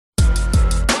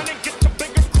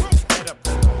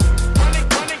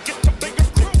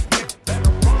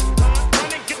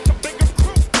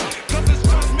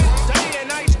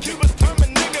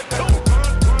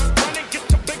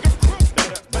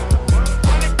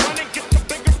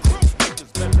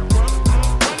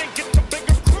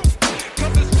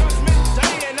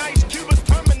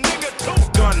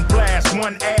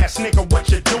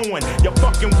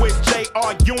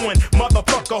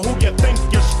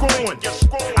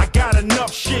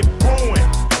shit brewing.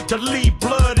 To leave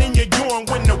blood in your urine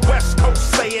when the West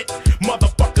Coast say it.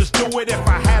 Motherfuckers do it. If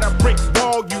I had a brick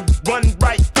wall, you run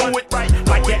right through it.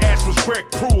 Like your ass was Greg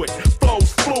Pruitt.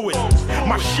 Flows fluid.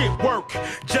 My shit work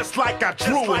just like I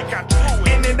drew it.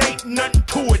 And it ain't nothing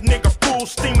to it, nigga. Full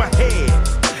steam ahead.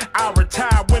 I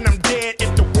retire when I'm dead.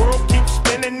 If the world keeps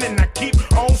spinning and I keep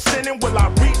on sinning, will I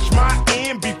reach my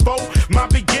end before my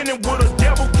beginning? Will the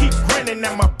devil keep grinning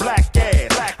at my black ass?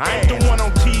 I ain't the one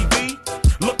on TV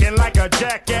looking like a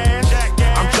jackass.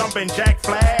 I'm jumping Jack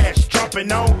Flash,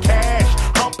 jumping on cash,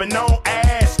 humping on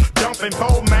ass, dumping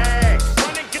pole mags.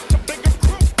 Run and get the bigger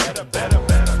crew. Better.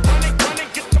 Run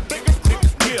and get the bigger crew.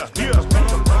 Yeah.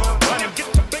 Run and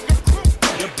get the bigger crew.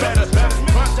 You better.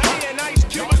 Stay in Ice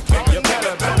Cube. You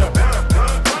better. Run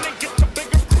and get the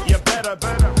bigger crew. You better.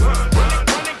 Run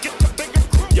and get the bigger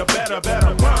crew. You better. Run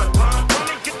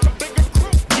and get the bigger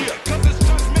crew. Yeah. 'Cause it's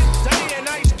Judgment Day and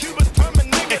Ice Cube is coming,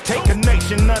 nigga. It take a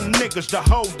nation of niggas to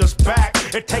hold us back.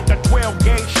 It take a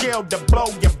 12-gauge shell to blow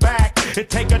your back. It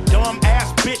take a dumb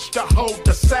ass bitch to hold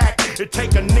the sack. It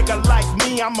take a nigga like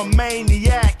me, I'm a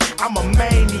maniac. I'm a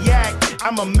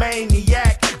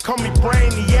maniac. Call me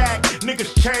brainiac.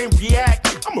 Niggas chain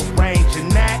react. I'm arranging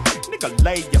that. Nigga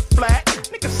lay you flat.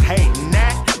 Niggas hating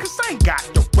that. 'Cause I ain't got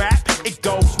the rap. It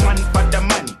goes 1 for the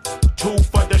money, 2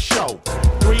 for the show,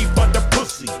 3 for the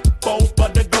pussy, 4 for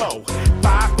the glow,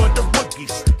 5 for the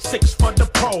rookies, 6 for the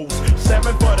pros,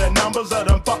 7 for the numbers of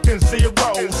them fucking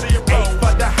zeros, 8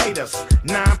 for the haters,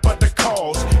 9 for the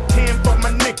cause, 10 for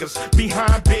my niggas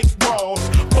behind big walls.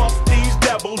 Fuck these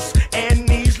devils and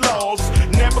these laws.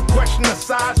 Never question the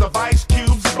size of Ice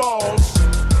Cube's balls.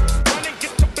 Run and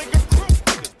get the bigger crew.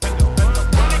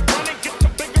 Run and get the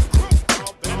bigger crew.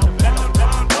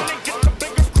 Run and get the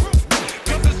bigger crew.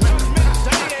 'Cause it's Judgment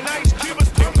Day and Ice Cube is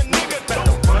coming, nigga.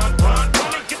 Better run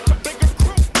and get the bigger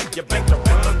crew. You better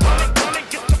run and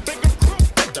get the bigger crew.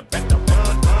 Better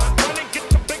run and get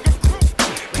the bigger crew.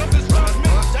 'Cause it's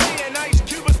Judgment Day and Ice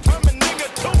Cube is coming, nigga,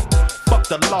 too. Fuck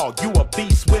the law, you a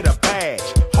beast with a badge.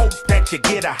 Hope that you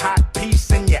get a hot piece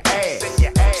in your ass.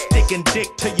 Sticking dick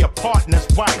to your partner's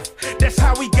wife. That's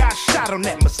how he got shot on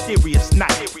that mysterious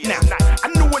night. Now, I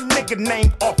knew a nigga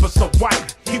named Officer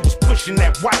White. He was pushing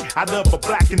that white out of a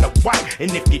black and a white.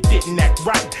 And if you didn't act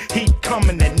right, he'd come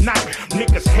in at night.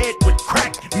 Niggas head would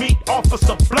crack, meet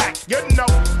Officer Black. You know,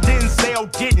 Denzel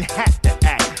didn't have to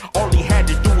act. All he had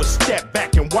to do was step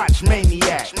back and watch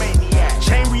Maniac.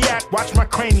 Chain react, watch my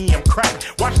cranium crack.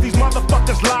 Watch these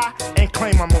motherfuckers lie and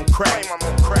claim I'm on crack.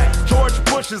 George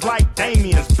Bush is like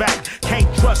Damien's back. Can't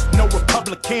trust no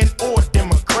Republican or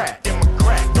Democrat.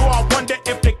 Do I wonder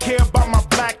if they care about my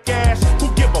black ass?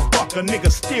 Who give a fuck? A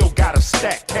nigga still got a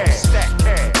stack cash. Run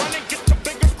and get the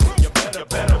bigger crew. You better.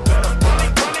 Run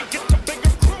and get the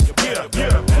bigger crew.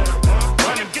 Yeah.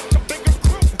 Run and get the bigger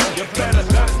crew. You better.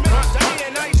 Stay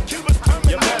in Ice Cube is coming.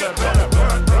 You better. Run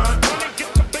and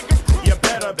get the bigger crew. You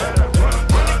better. Run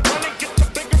and get the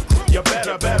bigger crew. You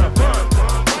better. Run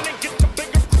and get the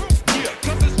bigger crew. Yeah.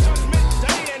 'Cause it's Judgment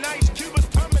Day and Ice Cube is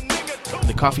coming, nigga, too.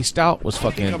 The coffee stout was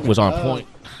on point.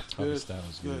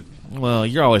 Good. Well,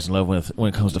 you're always in love with when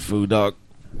it comes to food, dog.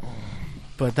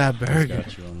 But that burger,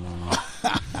 Got you on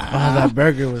that. that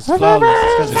burger was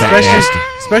flawless.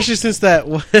 Especially since that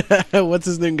what's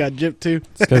his name got gypped too.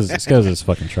 It's because it's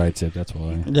fucking tri-tip. That's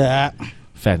why. Yeah,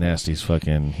 Fat Nasty's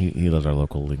fucking. He loves our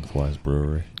local Lengthwise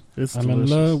brewery. it's I'm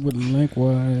delicious. in love with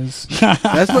Lengthwise.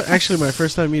 That's actually my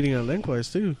first time eating at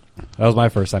Lengthwise too. That was my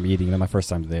first time eating. Not my first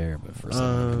time there, but first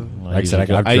time. Well, Like I said, usually I've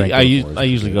go- drank I it before,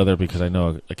 usually so- go there because I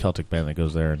know a Celtic band that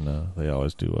goes there, and they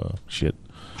always do shit.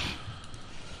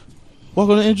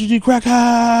 Welcome to NGG Crack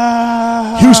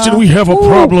House. Houston, we have a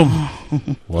problem.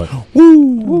 What?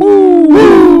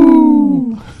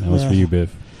 Woo! That was for you,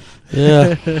 Biff.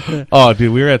 Yeah. Oh,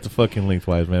 dude, we were at the fucking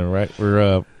Lengthwise, man. Right?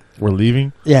 We're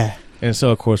leaving, Yeah. and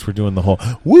so of course we're doing the whole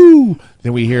woo.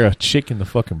 Then we hear a chick in the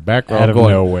fucking background Out of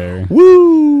going nowhere.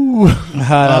 woo.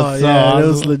 Oh yeah, it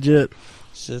was legit.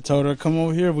 Shit, told her come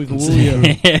over here. We can woo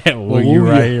you. Yeah, well, you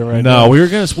right here, right No, now. we were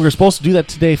supposed to do that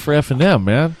today for F&M,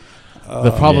 man.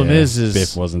 The problem Yeah, is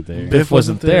Biff wasn't there. Biff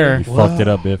wasn't there. You fucked it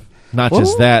up, Biff. Not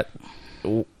just that,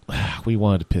 we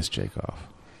wanted to piss Jake off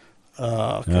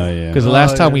Okay. Oh yeah. because the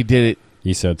last time yeah. we did it,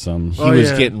 He said something. he Oh, was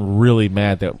yeah. getting really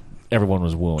mad that everyone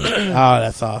was wooing Oh,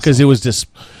 that's awesome. because it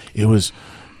was,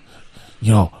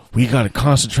 we got to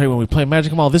concentrate when we play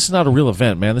Magic Mall. This is not a real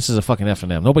event, man. This is a fucking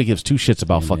F&M. Nobody gives two shits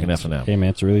about fucking F&M. Hey man,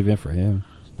 it's a really event for him.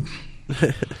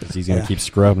 'Cause he's gonna keep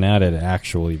scrubbing out at an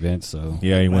actual event. So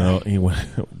Yeah, he went. He went.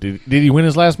 Did he win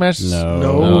his last match?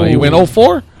 No. He went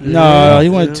 0-4. No, he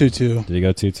went 2-2. did he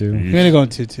go 2-2? He ended going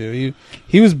 2-2.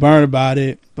 He was burned about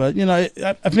it, but I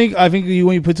think when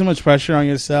you put too much pressure on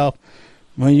yourself,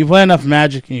 when you play enough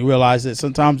Magic and you realize that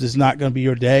sometimes it's not going to be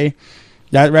your day,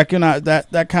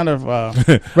 that kind of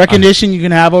recognition you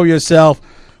can have over yourself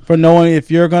for knowing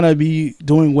if you're going to be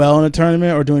doing well in a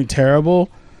tournament or doing terrible.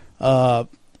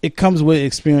 It comes with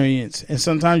experience, and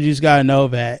sometimes you just got to know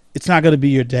that it's not going to be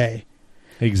your day.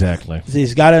 Exactly. You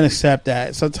just got to accept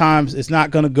that. Sometimes it's not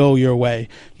going to go your way.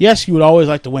 Yes, you would always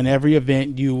like to win every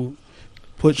event you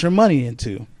put your money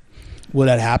into. Will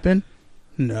that happen?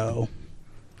 No,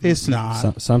 it's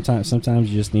not. Sometimes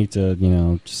you just need to,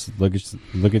 just look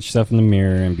at yourself in the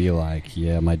mirror and be like,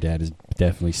 yeah, my dad is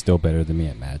definitely still better than me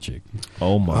at Magic.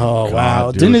 Oh my. Oh God,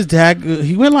 wow! dude. Didn't his dad?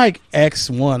 He went like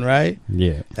X1, right?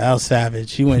 Yeah, That was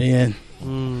savage. He went in.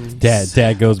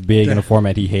 dad goes big in a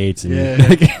format he hates. And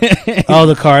Oh,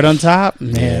 the card on top,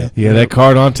 man. Yeah, that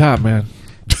card on top, man.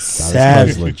 that was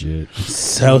Savage. legit.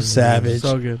 So savage.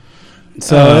 So good.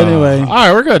 So anyway, all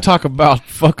right, we're gonna talk about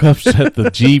fuck ups at the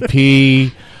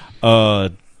GP,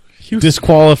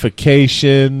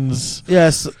 disqualifications.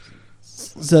 yes.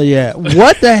 So yeah,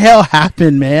 what the hell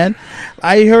happened, man?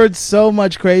 I heard so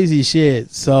much crazy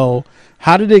shit. So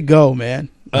how did it go, man?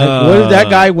 Like, what did that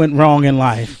guy went wrong in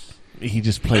life? He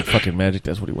just played fucking Magic.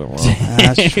 That's what he went wrong.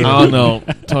 That's true. I don't know,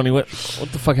 Tony. What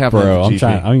the fuck happened? Bro, at the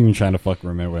GP? I'm even trying to fucking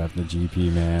remember what happened to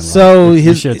GP, man. Like, So we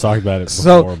his- should have talked about it before.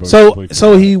 So but we so completely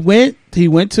so forgot. he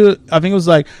went to, I think it was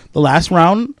like the last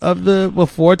round of the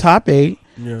before top 8,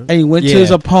 Yeah. and he went to Yeah.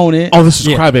 his opponent. Oh, this is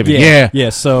Crybaby. Yeah.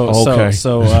 So Okay.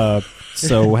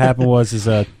 so what happened was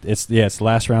it's the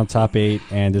last round top 8,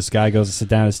 and this guy goes to sit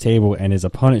down at his table, and his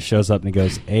opponent shows up and he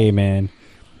goes, "Hey man,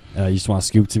 you just want to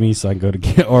scoop to me so I can go to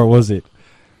get," or was it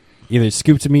either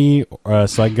scoop to me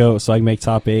so I can make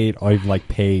top 8, or even like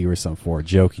pay you or something for it,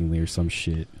 jokingly or some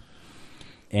shit.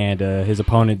 And his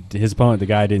opponent, the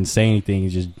guy didn't say anything. He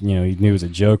just he knew it was a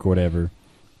joke or whatever.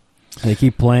 And they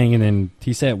keep playing, and then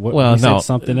he said, "What?" Well, he no, said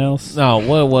something else. No,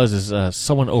 what it was is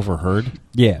someone overheard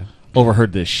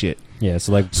this shit. Yeah.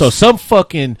 So some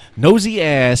fucking nosy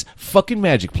ass fucking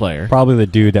Magic player probably the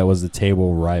dude that was the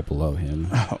table right below him,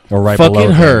 or right fucking below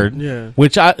him. heard. Yeah.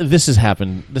 Which this has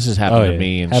happened. This has happened to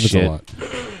me and happens shit. a lot.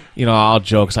 I'll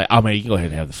joke. It's like, oh man, you can go ahead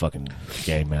and have the fucking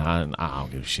game, man. I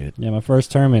don't give a shit. Yeah, my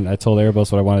first tournament, I told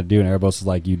Erebos what I wanted to do, and Erebos was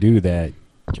like, "You do that,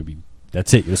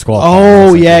 that's it. You're disqualified."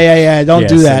 Oh Like, yeah. Don't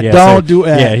do that. Don't do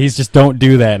that. Yeah, he's just don't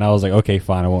do that, and I was like, okay,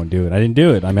 fine, I won't do it. I didn't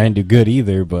do it. I mean, I didn't do good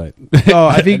either, but Oh,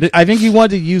 I think he wanted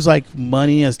to use like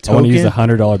money as I want token. to use the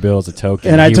 $100 bill as a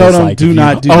token. And I he told was him, like, do if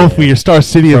not you- do Oh, that. for your Star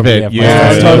City Probably, event.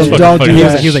 yeah, Yeah, I told him, don't do He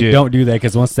that. was like, Shit. don't do that,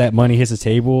 because once that money hits the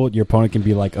table, your opponent can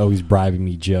be like, oh, he's bribing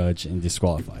me, judge, and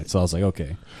disqualified. So I was like,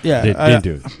 okay, Yeah, didn't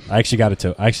do it. I actually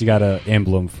got a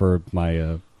emblem for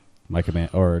my my command,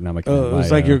 or not my command. it was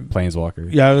my, like your-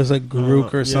 planeswalker. Yeah, it was like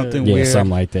Garuk or yeah. something Yeah, weird.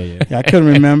 something like that. Yeah. Yeah, I couldn't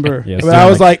remember. Yeah, but something I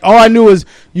was like- like, all I knew was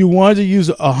you wanted to use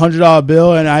 $100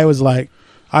 bill, and I was like,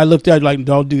 I looked at it like,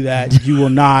 don't do that. You will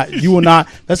not. You will not.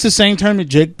 That's the same tournament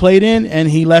Jake played in, and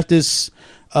he left this.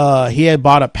 He had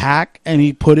bought a pack, and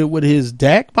he put it with his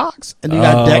deck box, and he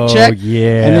got deck check.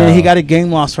 Yeah, And then he got a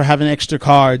game loss for having extra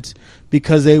cards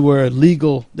because they were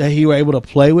legal that he were able to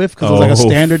play with because it was like a Oh,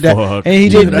 standard deck. fuck. And he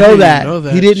Dude, didn't I know didn't that. know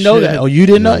that. He didn't know Shit. that. Oh, you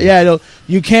didn't know? Yeah, no,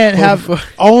 you can't have fuck.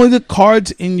 only the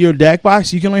cards in your deck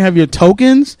box. You can only have your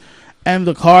tokens and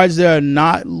the cards that are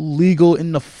not legal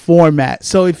in the format.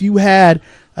 So if you had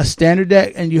a standard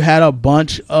deck and you had a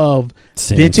bunch of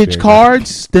Same vintage spirit.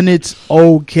 cards, then it's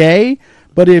okay.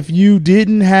 But if you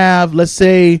didn't have, let's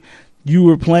say you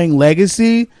were playing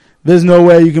Legacy, there's no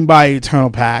way you can buy an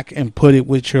Eternal Pack and put it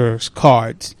with your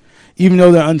cards. Even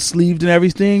though they're unsleeved and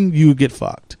everything, you would get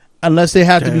fucked. Unless they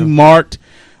have to be Damn. marked.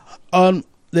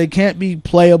 They can't be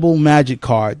playable Magic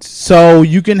cards. So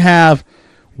you can have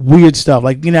weird stuff.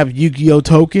 Like you can have Yu-Gi-Oh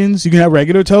tokens. You can have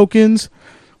regular tokens.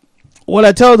 What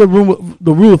I tell the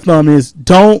rule of thumb is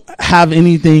don't have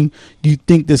anything you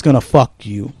think that's going to fuck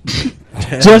you.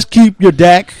 Just keep your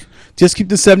deck. Just keep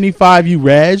the 75 you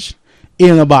reg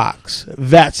in a box.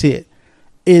 That's it.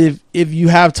 If you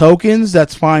have tokens,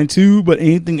 that's fine too. But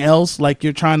anything else, like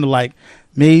you're trying to like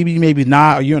maybe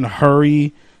not, or you're in a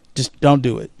hurry, just don't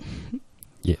do it.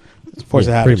 Yeah. Force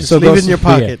Yeah, it happen. pretty much. So Leave go it in your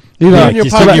pocket. Leave it Yeah, in your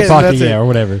just keep pocket, that's it. yeah, or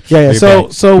whatever. Yeah, yeah. Very So-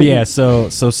 bad. so- But yeah, so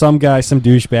some guy, some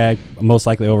douchebag, most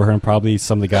likely overheard him, probably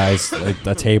some of the guys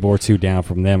a table or two down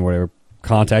from them, or whatever,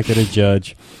 contacted a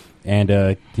judge,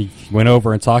 and he went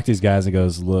over and talked to these guys and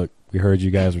goes, "Look, we heard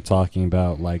you guys were talking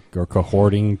about like or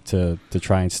cohorting to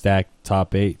try and stack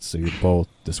top 8, so you're both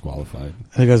disqualified.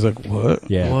 I think I was like, what?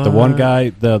 Yeah, What? the one guy,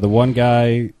 the one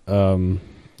guy,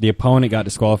 the opponent got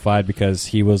disqualified because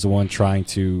he was the one trying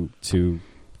to For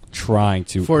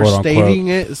quote stating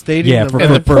unquote, it, stating yeah, the for verb.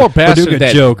 the poor doing bastard a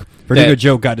that- joke, for doing that- a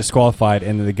joke got disqualified,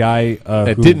 and the guy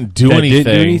That who didn't do didn't do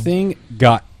anything. anything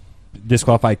got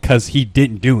disqualified because he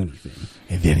didn't do anything.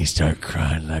 And then he started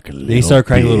crying like a little They start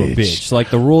crying a little bitch. So like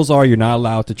the rules are, you're not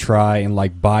allowed to try and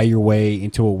like buy your way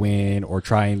into a win or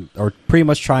pretty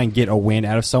much try and get a win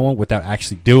out of someone without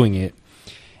actually doing it.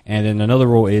 And then another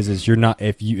rule is you're not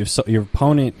if your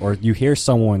opponent or you hear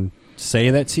someone say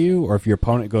that to you, or if your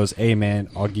opponent goes, "Hey man,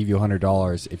 I'll give you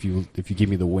 $100 if you give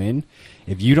me the win."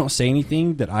 If you don't say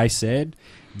anything that I said,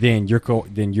 then you're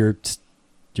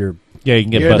Yeah, you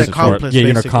can get You're an busted for it. accomplice. you're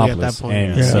an basically, at that accomplice, point,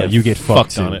 and yeah. so Yeah, you get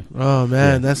fucked on too. it. Oh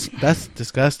man, Yeah. that's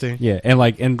disgusting. Yeah,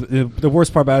 and the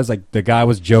worst part about it is like the guy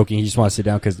was joking. He just wanted to sit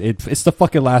down because it's the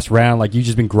fucking last round. Like you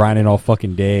just been grinding all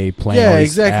fucking day playing. all Yeah, these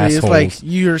exactly. assholes. It's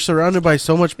like you're surrounded by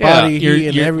so much Yeah, body heat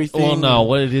and everything. Well, no,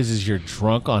 what it is you're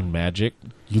drunk on Magic.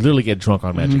 You literally get drunk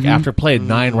on Magic. Mhm. After playing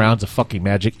 9 rounds of fucking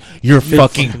Magic, you're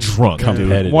fucking drunk, dude.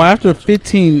 competitive. Well, after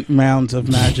 15 rounds of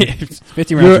Magic,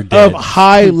 50 rounds are you're dead. of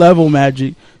high level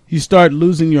Magic, you start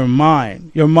losing your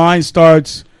mind. Your mind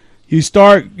starts, you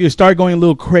start going a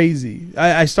little crazy.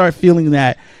 I start feeling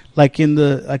that, like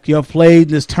you've played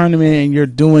this tournament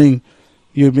and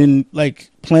you've been like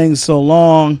playing so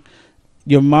long.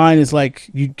 Your mind is like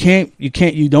you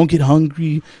don't get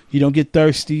hungry, you don't get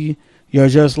thirsty. You're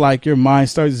just like your mind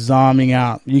starts zooming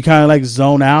out. You kind of like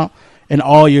zone out, and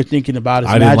all you're thinking about is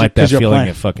I didn't Magic like that 'cause you're feeling playing.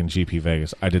 at fucking GP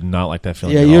Vegas. I did not like that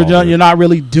feeling. Yeah, at you're all, done, dude. you're not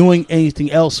really doing anything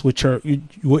else with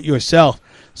with yourself.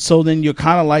 So then you're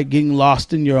kind of like getting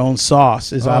lost in your own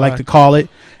sauce, as I like to call it.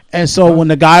 And so when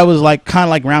the guy was like kind of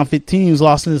like round 15, he was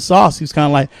lost in his sauce. He was kind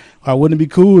of like, "All right, wouldn't it be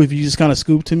cool if you just kind of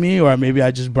scooped to me, or maybe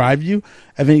I just bribed you?"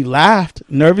 And then he laughed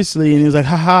nervously, and he was like,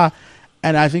 "Haha."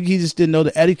 And I think he just didn't know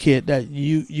the etiquette that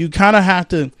you kind of have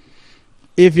to,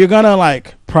 if you're gonna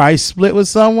like price split with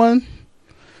someone,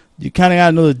 you kind of got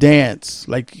to know the dance.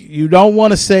 Like, you don't want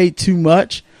to say too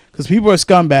much because people are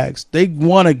scumbags. They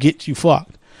want to get you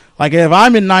fucked. Like, if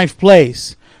I'm in 9th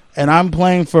place and I'm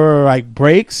playing for like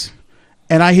breaks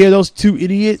and I hear those 2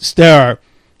 idiots that are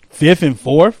 5th and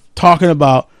 4th talking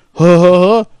about,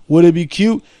 would it be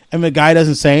cute? And the guy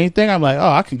doesn't say anything. I'm like,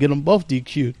 oh, I can get them both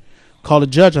DQ'd. Call the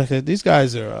judge. I said, these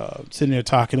guys are sitting there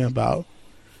talking about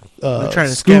They're trying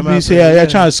to scam out scoopies. the- Yeah, yeah. they're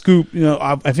trying to scoop. You know,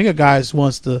 I think a guy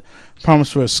wants to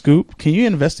promise for a scoop. Can you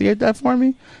investigate that for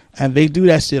me? And they do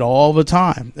that shit all the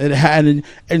time. And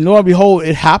lo and behold,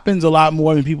 it happens a lot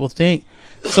more than people think.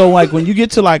 So like when you get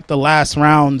to like the last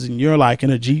rounds and you're like in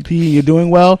a GP and you're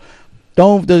doing well,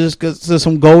 there's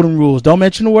some golden rules. Don't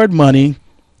mention the word money.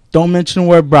 Don't mention the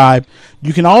word bribe.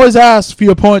 You can always ask for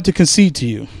your opponent to concede to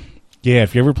you. Yeah,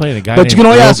 if you're ever playing a guy, But named you can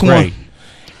only Earl ask Grey,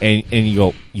 one. and you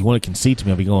go, you want to concede to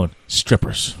me? I'll be going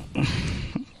strippers.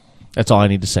 That's all I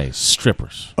need to say.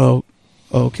 Strippers, Oh,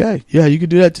 okay. Yeah, you could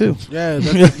do that too. Yeah, You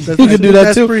that's, can do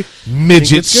that too.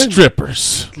 midget it's good.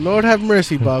 strippers. Lord have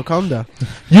mercy, Bob. Calm down.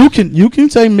 You can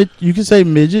say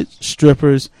midget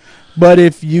strippers, but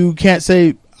if you can't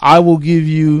say I will give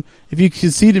you, if you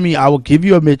concede to me, I will give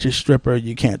you a midget stripper.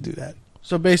 You can't do that.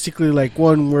 So basically, like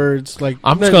one words, like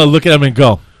I'm just gonna look at him and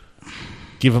go,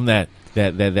 give him that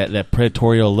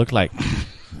predatorial look, like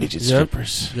midget Yep.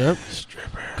 strippers. Yep.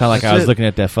 Kind of like That's I was it. looking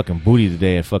at that fucking booty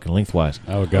today at fucking Lengthwise.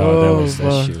 Oh god, Oh, that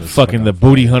fuck. shit was Fucking the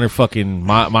booty hunter. Fucking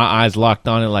my eyes locked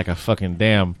on it like a fucking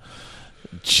damn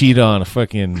cheetah on a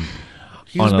fucking.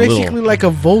 He was on a basically little- like a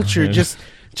vulture, just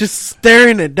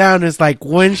staring it down. It's like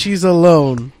when she's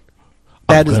alone,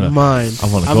 that is mine. I'm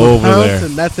gonna I'm go a over pounce there.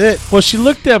 and that's it. Well, she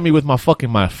looked at me with my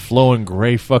flowing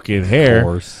gray fucking Of hair.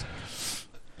 course.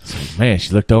 Man,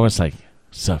 she looked over. It's like,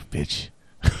 what's up, bitch?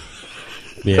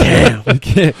 Yeah.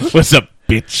 What's up,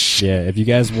 bitch? Yeah, if you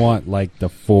guys want like the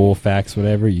full facts,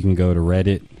 whatever, you can go to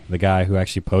Reddit. The guy who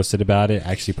actually posted about it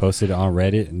actually posted it on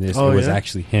Reddit, and it was yeah?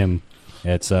 actually him.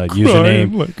 It's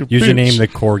username like a username bitch. the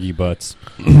Corgi Butts.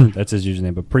 That's his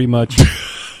username. But pretty much,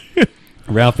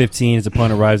 round 15, his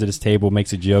opponent arrives at his table,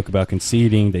 makes a joke about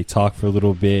conceding. They talk for a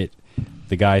little bit.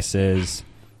 The guy says,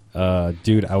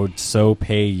 "Dude, I would so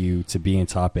pay you to be in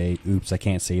top 8. Oops, I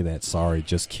can't say that. Sorry,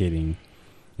 just kidding."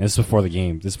 And this is before the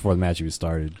game. This is before the match even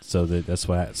started. So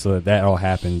that all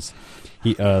happens.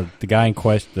 The guy in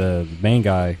question, the main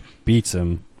guy, beats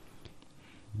him.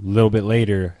 A little bit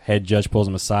later, head judge pulls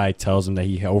him aside, tells him that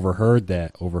he overheard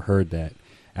that,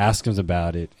 asks him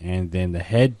about it, and then the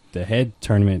head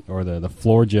tournament or the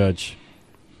floor judge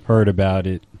heard about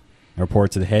it,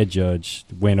 report to the head judge,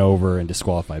 went over and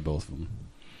disqualified both of them.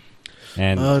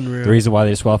 And Unreal. the reason why they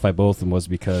disqualified both of them was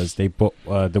because they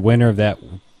the winner of that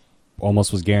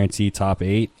almost was guaranteed top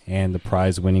 8, and the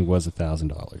prize winning was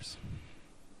 $1,000.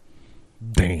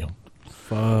 Damn.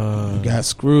 Got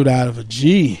screwed out of a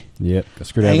G. Yep, got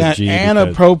screwed out And, of got, G and a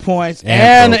because- pro points and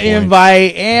and pro an points.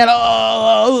 invite and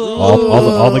all the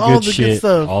all good the good shit,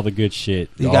 stuff. all the good shit,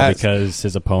 You all guys- because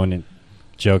his opponent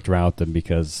joked around with him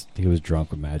because he was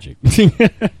drunk with Magic.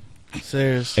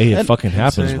 Serious. Hey, it And- fucking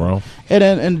happens, insane. bro. and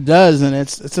it does, and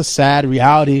it's a sad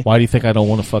reality. Why do you think I don't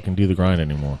want to fucking do the grind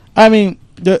anymore? I mean,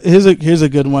 here's a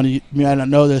good one. You may not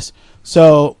know this.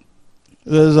 So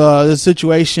there's a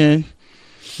situation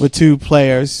with two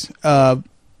players.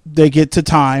 They get to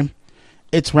time.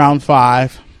 It's round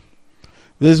 5.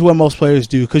 This is what most players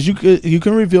do because you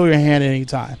can reveal your hand at any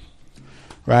time,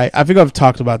 right? I think I've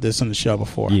talked about this on the show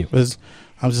before. Yeah. Because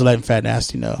I'm just letting Fat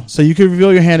Nasty know. So you can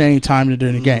reveal your hand at any time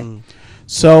during the game.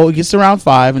 So it gets to round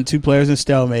 5 and 2 players in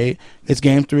stalemate. It's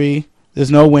game 3.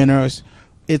 There's no winners.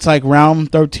 It's like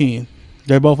round 13.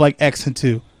 They're both like X and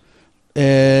 2.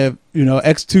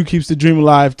 X2 keeps the dream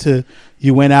alive to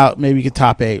you win out, maybe get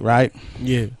top 8, right?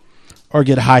 Yeah. Or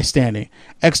get a high standing.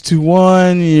 X2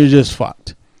 1, you're just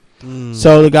fucked.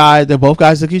 So they're both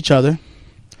guys look at each other.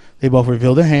 They both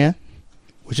reveal their hand,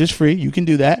 which is free. You can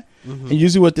do that. And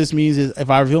usually what this means is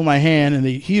if I reveal my hand and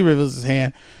he reveals his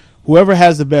hand, whoever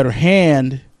has the better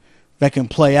hand that can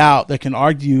play out, that can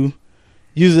argue,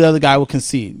 usually the other guy will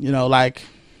concede.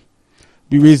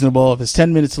 Be reasonable. If it's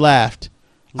 10 minutes left,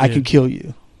 I can kill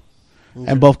you.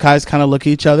 And both guys kind of look at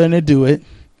each other and they do it.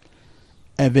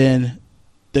 And then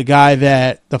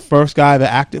the first guy, the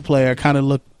active player, kind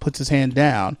of puts his hand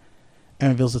down and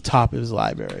reveals the top of his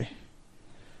library.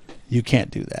 You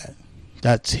can't do that.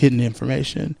 That's hidden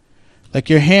information. Like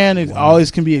your hand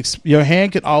always can be. Your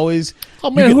hand can always.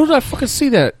 Oh man, who did I fucking see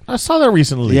that? I saw that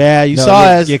recently. Yeah, you No, saw yeah,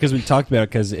 as. yeah, because we talked about it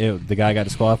because the guy got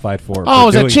disqualified for. Oh, for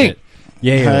was that doing Chink? it.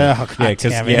 Yeah, Oh, yeah, God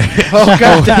damn it. yeah. Oh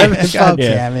god damn it! God Yeah.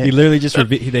 damn it! He literally just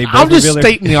they both I'm just revealed their-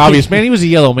 stating the obvious, man. He was a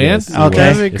yellow man. Yes, he Okay. was.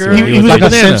 Damn it, Yes, girl. he He was. was like a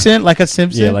banana. Simpson, like a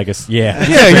Simpson. Yeah, yeah.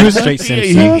 Yeah, he was straight he-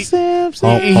 Simpson. he-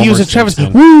 Simpson. He was a Homer Travis.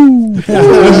 Simpson. Woo!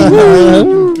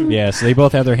 Yeah, so they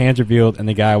both had their hands revealed, and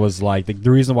the guy was like, the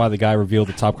reason why the guy revealed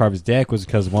the top card of his deck was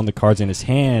because one of the cards in his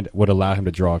hand would allow him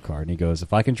to draw a card. And he goes,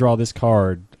 if I can draw this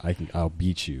card, I'll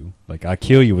beat you. Like, I'll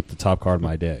kill you with the top card of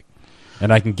my deck.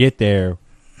 And I can get there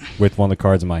with one of the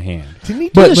cards in my hand. Didn't he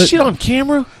do But- this but- shit on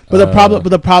camera? But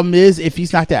the problem is if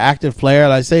he's not the active player,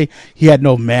 like say he had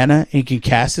no mana and can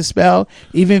cast a spell,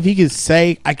 even if he could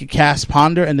say I could cast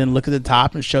Ponder and then look at the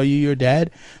top and show you you're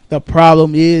dead, the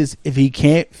problem is if he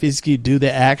can't physically do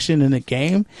the action in the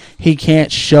game, he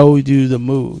can't show you the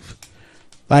move.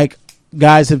 Like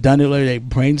guys have done it where they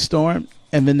brainstorm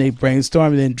and then they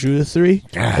drew the 3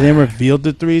 and then revealed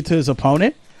the 3 to his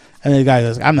opponent. And the guy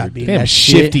goes, I'm not beating Damn that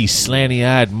shifty,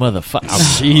 slanty-eyed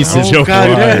motherfucker. Jesus Oh,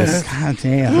 God, Christ. shit. God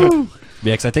damn.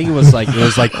 Yeah, 'cause I think it was like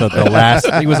the last.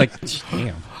 I think it was like,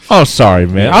 damn. Oh, sorry,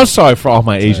 man. I'm sorry for all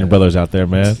my Asian brothers out there,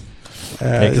 man.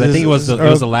 Yeah, 'cause I think it was the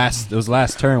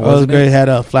last turn. Earl Wasn't Grey it? had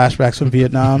flashbacks from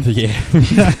Vietnam. Yeah.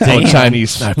 Oh,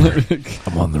 Chinese sniper.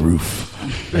 I'm on the roof.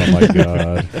 Oh my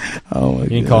god. Oh my He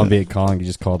didn't call him Viet Cong. He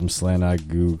just called him Slant-Eyed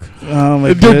Gook. Oh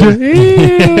my god.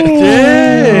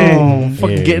 Damn.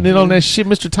 Fucking Yeah. getting in on that shit,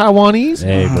 Mr. Taiwanese.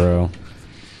 Hey, bro.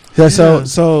 Yeah,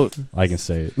 so I can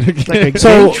say it. Like a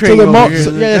so game train the over mo- here.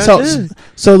 so, yeah, That's it.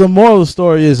 so the moral of the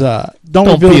story is don't Don't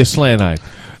reveal be a slant-eyed.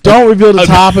 don't reveal the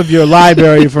top of your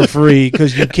library for free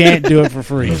because you can't do it for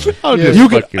free. I'm Yeah. just You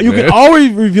fucking, can man.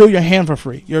 always reveal your hand for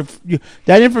free.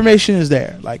 That information is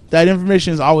there. Like that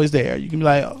information is always there. You can be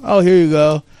like, oh, here you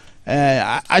go.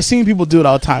 I've seen people do it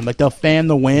all the time. Like they'll fan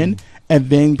the win and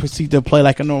then proceed to play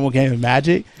like a normal game of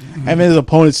Magic, and then his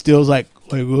opponent still's like,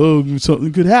 oh,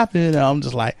 something could happen. And I'm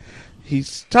just like,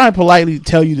 he's trying to politely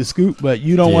tell you the scoop, but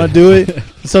you don't want to do it.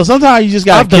 So sometimes you just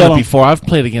gotta I've done kill it him. before. I've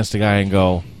played against a guy and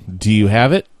go, do you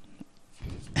have it?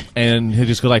 And he'll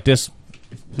just go like this.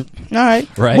 All right,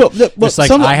 Right? Well, Just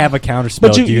like, I have a counter spell.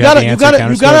 But Do you gotta, have you the gotta,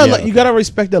 answer you counter gotta, spell? Yeah, you gotta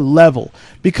respect the level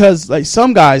because like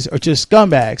some guys are just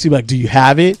scumbags. You're like, do you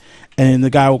have it? And the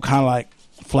guy will kind of like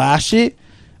flash it,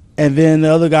 and then the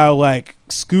other guy will like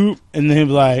scoop, and then he'll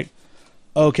be like,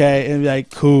 okay, and be like,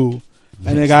 cool.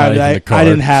 And the It's guy not will be even like, the I card.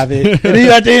 didn't have it. And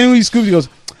then at the end when he scoops, he goes,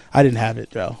 I didn't have it,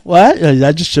 bro. What?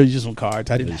 I just showed you some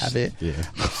cards. I didn't have it. Yeah.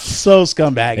 So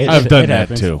scumbag. I've done that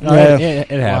happens. too. No, Yeah. it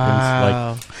happens.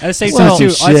 Wow. Like at the same Well, time too.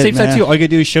 shit, At the same time man. too. All you gotta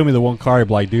do is show me the one card.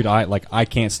 Like, dude, I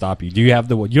can't stop you. Do you have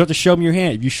the? You have to show me your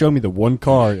hand. If you show me the one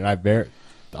card, and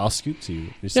I'll scoop to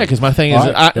you. Just Yeah, like, because my thing is,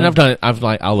 all right, and I've done it. I've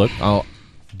like, I'll look.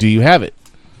 Do you have it?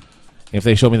 If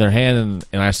they show me their hand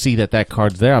and I see that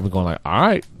card's there, I'm going like, all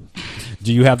right.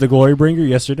 Do you have the Glory Bringer?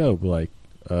 Yes or no? Like,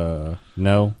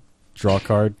 no. Draw a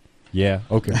card. Yeah.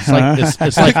 Okay. It's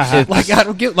like it's Like I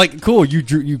don't get like cool. You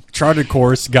charted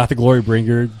course, got the Glory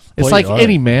Bringer. it's played like it, all right.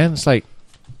 any man. It's like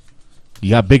you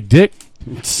got big dick.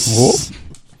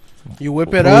 You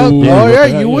whip it out. Yeah, Oh whip yeah,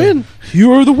 it out, you yeah. win.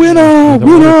 You're the winner. Yeah,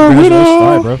 Winner.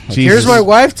 Bye, bro. Jesus. Here's my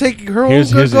wife taking her home.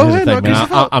 Here's Go the ahead, thing, knock man.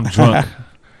 yourself out. I'm drunk.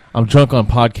 I'm drunk on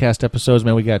podcast episodes,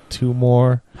 man. We got 2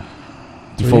 more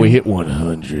before we hit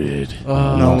 100.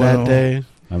 Oh, No, that no. day.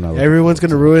 I'm not. Everyone's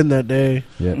gonna ruin that day.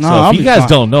 Yeah. No, So I'll if you be guys fine.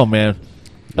 don't know, man,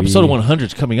 episode We- 100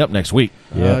 is coming up next week.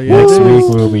 Yeah. Yeah, Next it week is.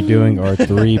 we'll be doing our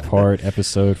 3-part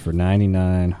episode for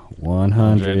 99,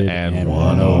 100, and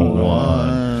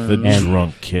 101. The And-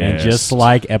 drunk cast. And just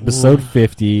like episode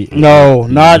 50, No,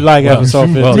 not like well, episode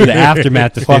 50. well, the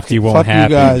aftermath to 50 won't fuck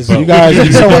happen. you guys. but- You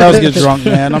guys, someone else get drunk,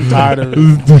 man. I'm tired of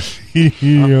it.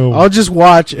 I'll just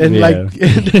watch and Yeah. like. and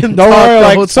Don't talk worry, the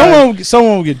like whole time.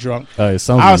 someone will get drunk. I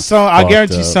I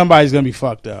guarantee somebody's gonna be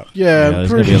fucked up. Yeah, I'm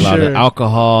there's going to pretty be a lot of sure.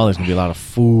 alcohol. There's going to be a lot of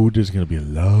food. There's going to be a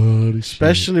lot of shit.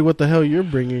 Especially what the hell you're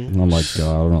bringing. I'm like,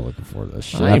 God, I'm not looking forward to that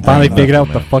shit. I I ain't finally buying figured out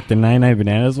nothing, what the fuck the 99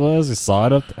 bananas was. I saw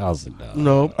it up there. I was like,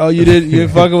 no. Nope. Oh, you didn't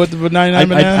fucking with the 99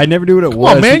 banana? I never knew what it Come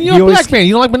was. on, man. He You're a always- black man.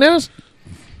 You don't like bananas?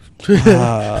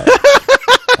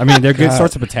 I mean, they're good God.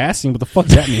 sorts of potassium. What the fuck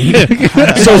does that mean?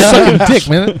 So sucking dick,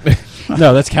 man.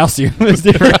 No, that's calcium. It's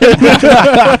different.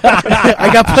 I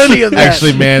got plenty of that.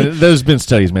 Actually, man, there's been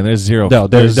studies, man. There's zero. No,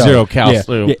 there's no. zero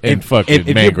calcium Yeah. in If- fucking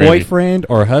if man your gravy. boyfriend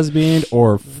or husband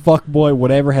or fuckboy,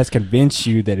 whatever, has convinced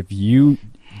you that if you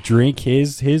drink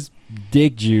his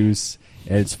dick juice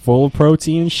and it's full of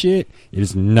protein and shit, it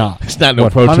is not. It's not no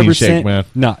protein shake, man.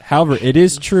 Not. However, it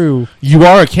is true. You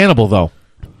are a cannibal, though.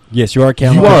 Yes, you are a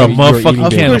cannibal. You are a You're motherfucking eating Of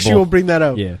dick. cannibal. course, you will bring that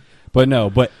up. Yeah, but no,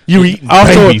 but You eat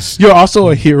babies. You're also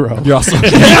a hero. you're also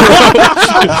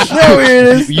There it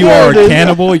is. you There are it a is.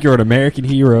 cannibal. You're an American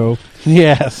hero.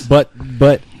 Yes. But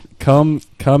come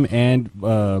and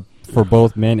for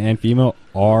both men and female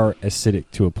are acidic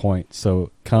to a point. So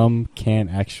cum can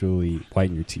actually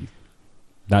whiten your teeth,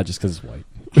 not just because it's white.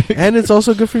 And it's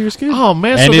also good for your skin. Oh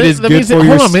man, And so it that, is that good means for that,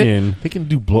 your hold on, man. skin.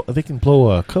 They can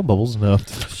blow cum bubbles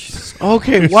enough.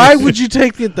 Okay, why would you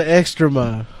take it the extra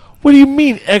mile? What do you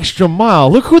mean extra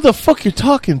mile? Look who the fuck you're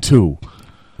talking to.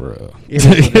 Bro, That's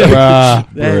true.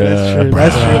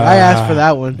 That's true. I asked for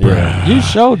that one. yeah. You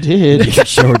sure did. It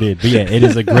sure did. But yeah, it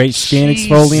is a great skin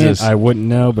exfoliant. Jesus. I wouldn't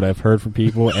know, but I've heard from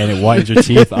people, and it whitens your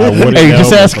teeth. I wouldn't Hey, know. just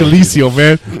but ask fuck Alicio,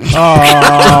 man.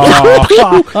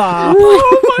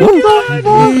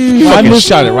 Fucking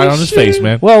shot it right on his face,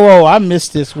 man. Whoa, I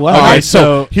missed this. What? All right,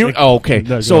 so so here. Oh, okay.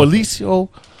 No, So go. Alicio,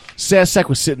 Sad Sack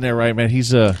was sitting there, right, man.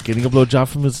 He's getting a blowjob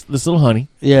from this little honey.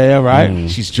 Yeah, right. Mm.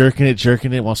 She's jerking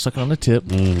it while sucking on the tip.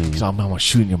 He's like, I'm gonna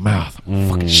shoot in your mouth.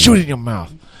 Fucking shoot in your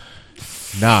mouth.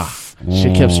 Nah.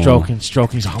 She kept stroking. He's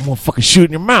like, I'm gonna fucking shoot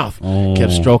in your mouth.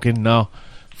 Kept stroking. No.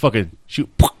 Fucking shoot.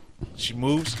 She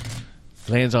moves.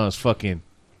 Lands on his fucking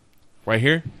right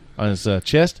here. On his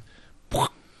chest.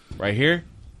 Right here.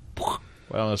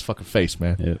 Right on his fucking face,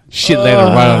 man. Yeah. Shit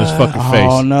landed right on his fucking face.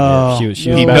 Oh no. Yeah, she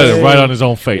He was about nutted to, right on his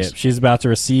own yeah, face. she's about to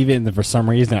receive it, and then for some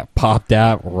reason it popped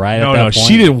out right at No, that no, point.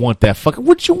 she didn't want that fucking.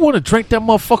 Would you want to drink that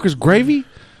motherfucker's gravy?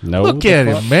 No, Look at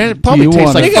him, man. It Do probably you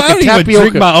tastes wanna- like Nigga, I fucking don't even tapioca.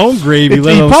 drink my own gravy. It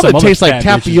let alone probably some other tastes like fat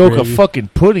bitch's tapioca gravy. fucking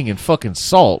pudding and fucking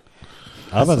salt.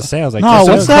 I was about to say, I was like, No, this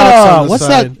what's is- that? Crocs on the What's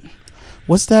side. that?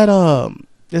 What's that?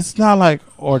 It's not like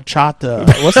horchata.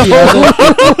 What's the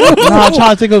other? No, I'm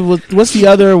trying to think of what's the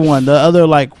other one? The other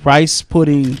like rice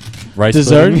pudding rice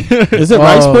dessert. pudding? Is it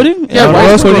rice pudding? Yeah,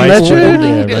 rice pudding. con leche.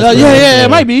 Yeah, it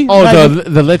might be. Oh, Might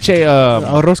the leche.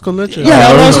 Arroz con leche. be. Yeah,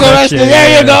 Oh, let's go. that shit, There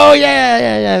yeah. you go. Yeah.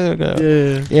 There you go.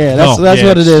 Yeah. Yeah, No, that's yeah,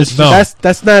 what it it's is. just- No.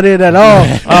 That's not it at all.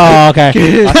 Oh, okay.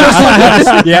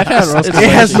 Yeah, I found It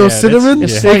has no cinnamon.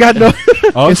 It got no.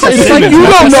 Oh, It's like you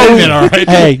don't know.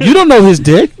 Hey, you don't know his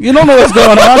dick. You don't know what's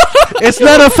going on. It's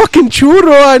not a fucking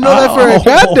churro. I know that for a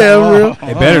goddamn real.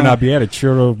 It better not be at a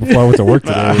churro before I went to work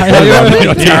today.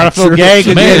 I feel gay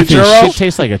 'cause Man, you if ate a your churro. shit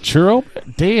tastes like a churro,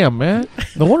 damn, man.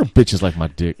 No wonder bitches like my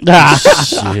dick. Shit.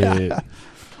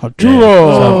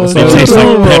 Churro. So- It so- tastes like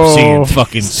Churro. Pepsi and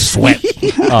fucking sweat.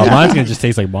 Oh, mine's gonna just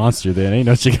taste like Monster. Then ain't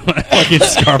no chicken gonna fucking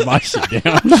scarf my shit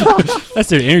down. That's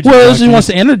their energy. Well, she drink. wants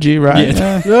the energy, right?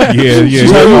 Yeah.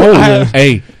 Yeah.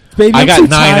 Hey, Baby, I I'm got too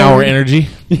 9 hour tired. energy.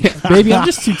 Baby, I'm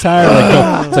just too tired. Like,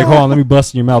 oh, it's like, hold on, let me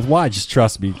bust in your mouth. Why? Just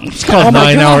trust me. It's called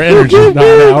 9 hour energy. 9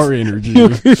 hour energy.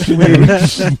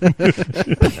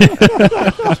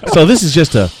 So this is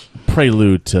just a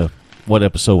prelude to what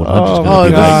episode 100 is Oh, going to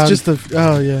be. God. this is just a.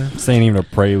 Oh yeah. This ain't even a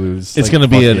prelude. It's going to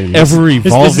be an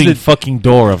ever-evolving fucking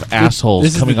door of assholes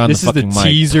this is coming the- on this the is the fucking mic.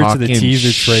 teaser to the talking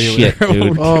teaser trailer. shit,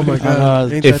 dude. Oh my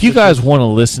god. Ain't If that you the guys truth? want to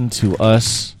listen to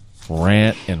us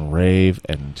rant and rave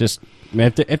and just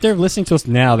Man, if they're listening to us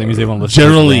now, that means they won't listen.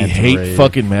 generally to us rant and hate rave.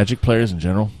 fucking Magic players in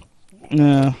general,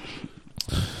 Yeah.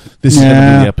 this is going to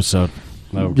Yeah. be the episode.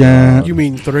 Oh, Yeah. God. You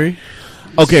mean 3?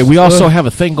 Okay, we also have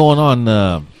a thing going on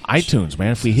iTunes,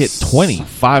 man. If we hit 20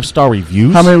 5-star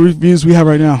reviews, How many reviews we have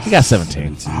right now? we got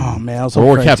 17. Oh man, I was Or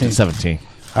hoping we're for capped 18. at 17.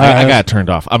 All I right. got it turned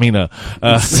off. I mean,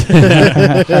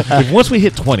 once we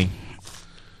hit 20,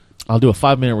 I'll do a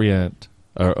 5-minute rant,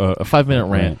 or a 5-minute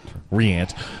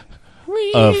rant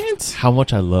of how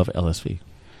much I love LSV.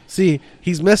 See,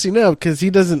 he's messing up because he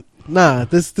doesn't. Nah,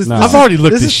 this. No. I've already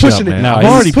looked this this is shit up, pushing it. man. No, I've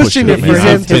he's already pushing pushed it man. for him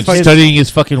I've to been fucking- studying his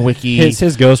fucking wiki. His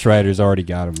ghostwriter's already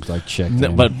got him like checked.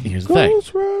 in. But here's the thing.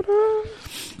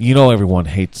 You know everyone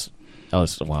hates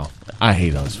LSV. Well, I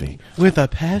hate LSV. With a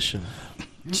passion.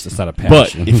 It's just not a But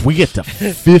passion. if we get to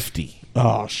 50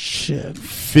 Oh shit.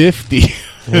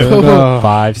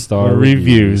 5-star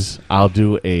reviews, I'll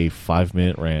do a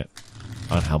 5-minute rant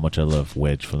on how much I love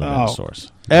Wedge from the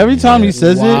Dinosaurs. Every time he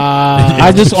says it, Wow.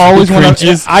 I just always want to.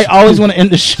 Cringes. I always want to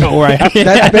end the show right.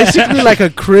 That's basically like a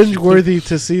cringe-worthy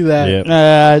to see that.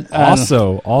 Yep.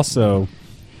 Also, Also,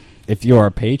 if you're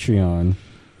a Patreon,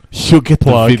 You'll get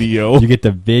Plug. the video. you get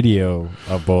the video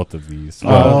of both of these.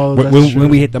 Oh, that's when true.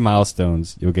 we hit the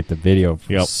milestones, you'll get the video.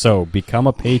 Yep. So become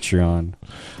a Patreon.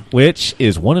 Which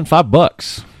is $1 and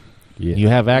 $5. Yeah. You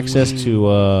have access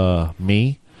to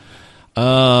me.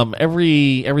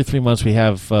 Every 3 months we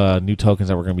have new tokens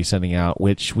that we're going to be sending out.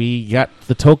 Which we got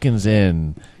the tokens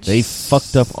in. They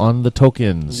fucked up on the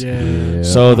tokens. Yeah.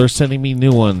 So they're sending me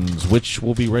new ones, which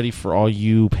will be ready for all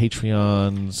you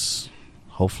Patreons,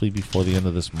 hopefully before the end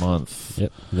of this month.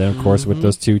 Yep. Then, of course, with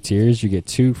those 2 tiers, you get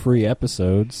 2 free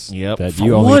episodes. Yep. That For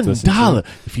you only have to listen to. $1.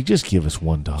 If you just give us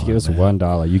 $1, If you give us man,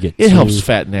 $1, you get. it 2. helps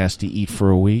Fat Nasty eat for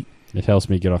a week. It helps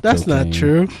me get off. That's not cocaine.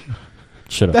 true.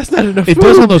 Shut up. That's not enough. It food.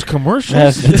 does on those commercials.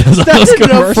 Yes, it does on That's those enough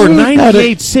commercials. For food.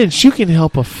 98 cents, you can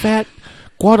help a fat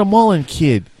Guatemalan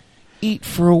kid eat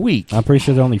for a week. I'm pretty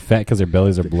sure they're only fat because their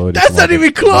bellies are bloated. That's from not all the-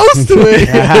 even close to it.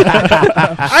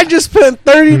 I just spent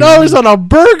 $30 on a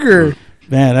burger.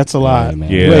 man, that's a lot. man.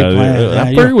 Yeah, Great plan. that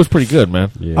Yeah, burger was pretty good,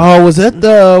 man. Yeah. Oh, was that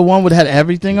the one that had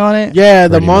everything on it? Yeah,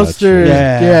 the Pretty much, monster.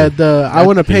 yeah. Yeah, the I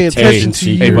want to pay Big attention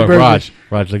tasty. to Hey, you, but burger.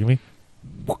 Raj, look at me.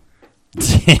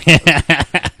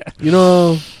 You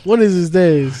know, one of these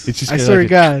days, It's just I gonna swear to like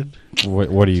God.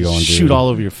 What are you going to do? Shoot all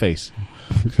over your face.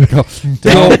 Go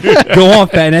on,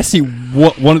 Fat Nasty. One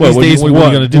of What, these what days, you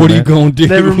gonna do, What are you man? going to do?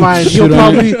 Never mind. He'll Shoot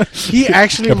on probably. He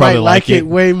actually He'll might probably like like it it.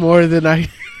 way more than I.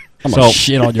 I'm So- gonna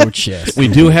shit on your chest. We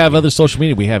do have other social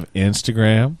media. We have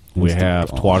Instagram. We have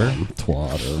Twitter.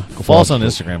 Twitter. Follow us on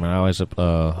Instagram, and I always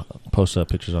post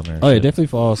pictures on there. and Oh yeah, shit. definitely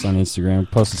follow us on Instagram.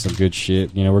 Posting some good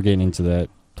shit. You know, we're getting into that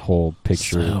whole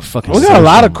picture. Oh, fucking We got a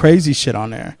lot of social. crazy shit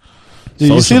on there. Did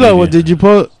you Social see that? What media. did you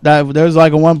put? That there was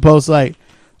like a one post like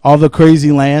all the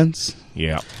crazy lands.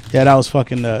 Yeah. Yeah, that was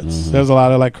fucking nuts. There was a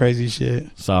lot of like crazy shit.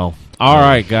 So, all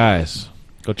right, guys,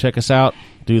 go check us out.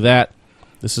 Do that.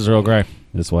 This is Earl Grey.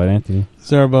 This White Anthony.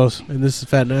 Zerbos. And this is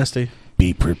Fat Nasty.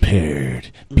 Be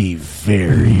prepared. Be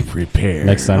very prepared.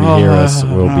 Next time you hear us,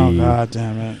 we'll Oh be god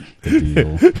damn it! the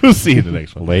deal. We'll see you in the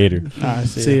next one. Later. All right,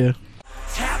 See ya.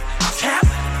 Tap, tap,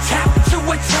 tap to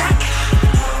attack.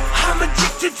 I'm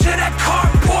addicted to that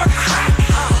cardboard crack.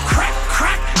 Crack,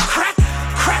 crack, crack,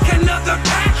 crack another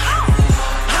pack.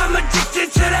 I'm addicted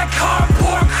to that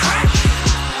cardboard crack.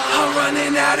 I'm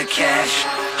running out of cash.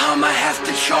 I'ma have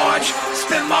to charge.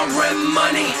 Spend my rent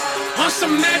money on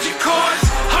some magic cards.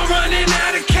 I'm running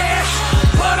out of cash.